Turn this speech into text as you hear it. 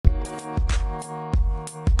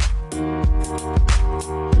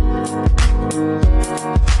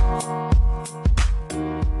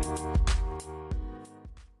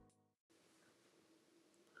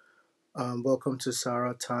Welcome to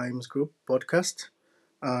Sarah Times Group podcast.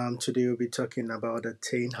 Today we'll be talking about the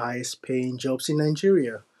 10 highest paying jobs in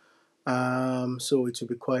Nigeria. So it will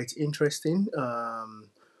be quite interesting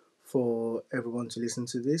for everyone to listen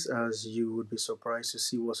to this, as you would be surprised to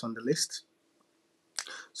see what's on the list.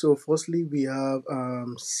 So, firstly, we have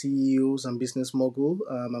CEOs and business mogul.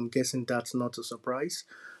 I'm guessing that's not a surprise.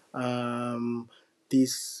 Um,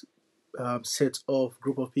 this set of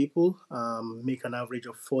group of people make an average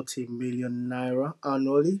of 40 million naira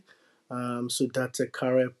annually. So that's a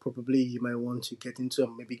career probably you might want to get into,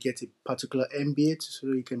 and maybe get a particular MBA so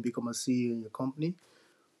you can become a CEO in your company.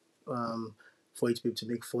 Um, for it to be able to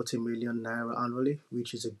make 40 million naira annually,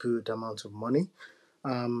 which is a good amount of money.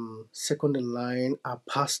 Second in line are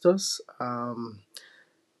pastors.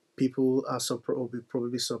 People are will be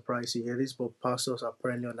probably surprised to hear this, but pastors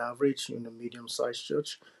apparently on average in a medium-sized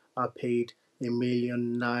church are paid 1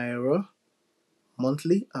 million naira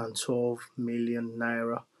monthly and 12 million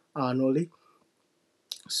naira annually.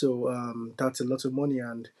 So that's a lot of money,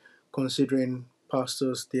 and considering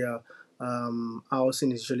pastors, their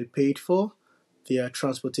housing is usually paid for, their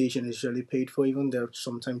transportation is usually paid for, even their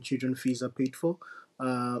sometimes children fees are paid for.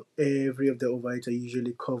 Every of the overheads are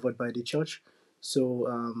usually covered by the church,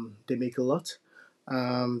 so they make a lot.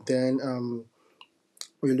 Then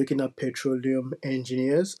we're looking at petroleum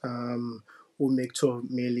engineers who make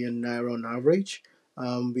 12 million naira on average.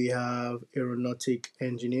 We have aeronautic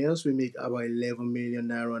engineers who make about 11 million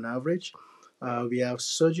naira on average. We have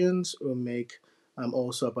surgeons who make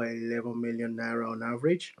also about 11 million naira on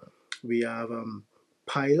average. We have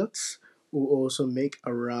pilots who also make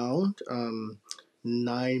around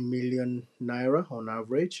 9 million naira on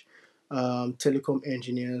average. Telecom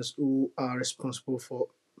engineers who are responsible for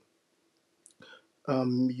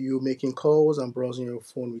you making calls and browsing your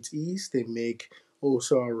phone with ease. They make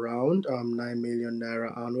also around 9 million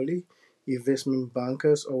naira annually. Investment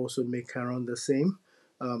bankers also make around the same,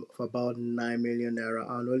 of about 9 million naira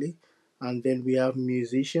annually. And then we have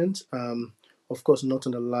musicians, of course, not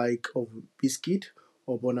on the like of Biscuit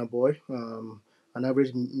or Burna Boy. An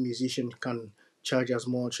average musician can charge as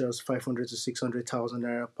much as 500 to 600,000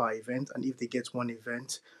 naira per event, and if they get one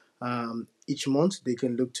event each month, they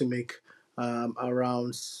can look to make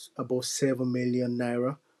around about 7 million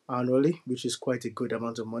naira annually, which is quite a good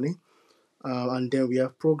amount of money. And then we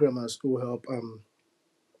have programmers who help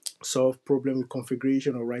solve problem with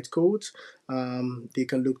configuration or write codes. They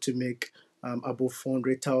can look to make above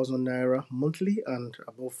 400,000 naira monthly and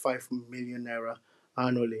above 5 million naira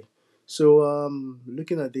annually. So,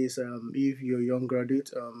 looking at this, if you're a young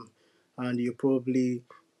graduate and you're probably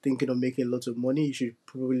thinking of making a lot of money, you should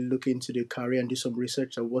probably look into the career and do some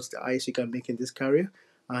research on what's the highest you can make in this career.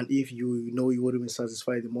 And if you know you wouldn't be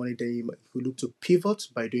satisfied with the money, then you look to pivot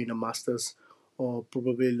by doing a master's, or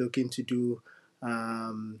probably looking to do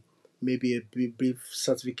um, maybe a brief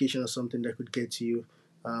certification or something that could get you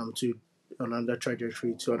to another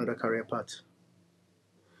trajectory, to another career path.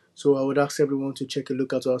 So I would ask everyone to check a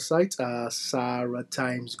look at our site, Sarah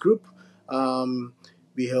Times Group. Um,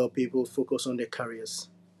 we help people focus on their careers.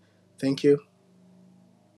 Thank you.